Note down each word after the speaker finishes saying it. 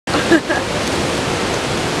There's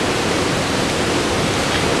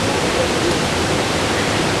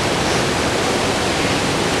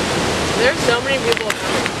so many people.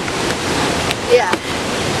 Yeah.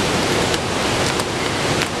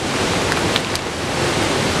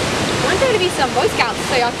 I want there to be some Boy Scouts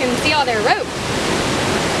so y'all can see all their rope.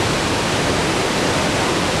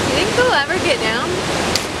 You think they'll ever get down?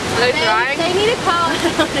 Are they trying? They need a call. I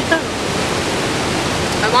don't know.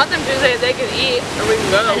 I want them to say they can eat or we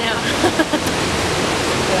can go. I know.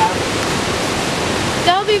 Yeah.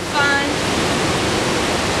 They'll be fun.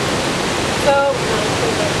 So,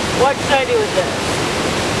 what should I do with this?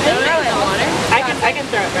 Throw it in the water? I can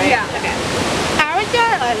throw it, right? Yeah. Okay. I would get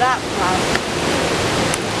it like that.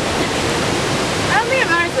 I don't think it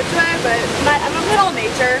matters which way, but I'm a little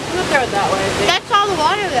nature. I'm gonna throw it that way. I think. That's all the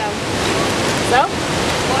water though. So?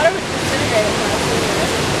 Water would disintegrate.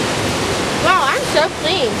 Wow, I'm so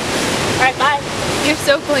clean. Alright, bye. You're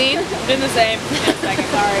so clean. I'm doing the same. In a second,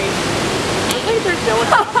 sorry. I think there's no one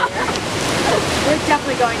out there. We're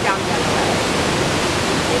definitely going down the other way.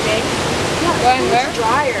 You think? Yeah, going where?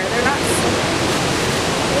 Drier. They're not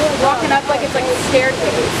walking up like it's like a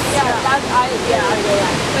staircase. Yeah, that's yeah.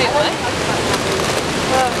 Wait, what?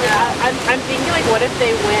 Yeah, I'm thinking like, what if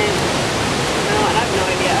they went? No, I have no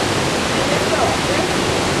idea.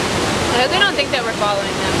 I hope they don't think that we're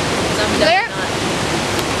following them. Some Where? not.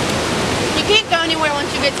 You can't go anywhere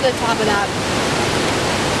once you get to the top of that.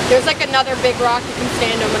 There's like another big rock you can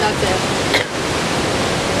stand on, but that's it.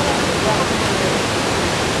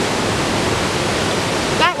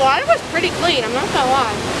 That water was pretty clean, I'm not gonna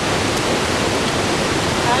lie.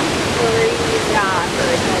 I'm worried not for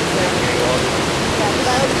the kids down here. Yeah,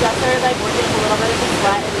 because I was just there like working a little bit of the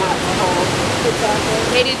sweat and not the cold. Exactly.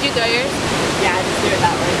 Hey, did you throw yours? Yeah, just do it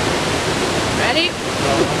that way. Ready?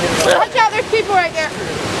 Watch out, there's people right there.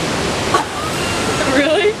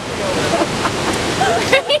 Really?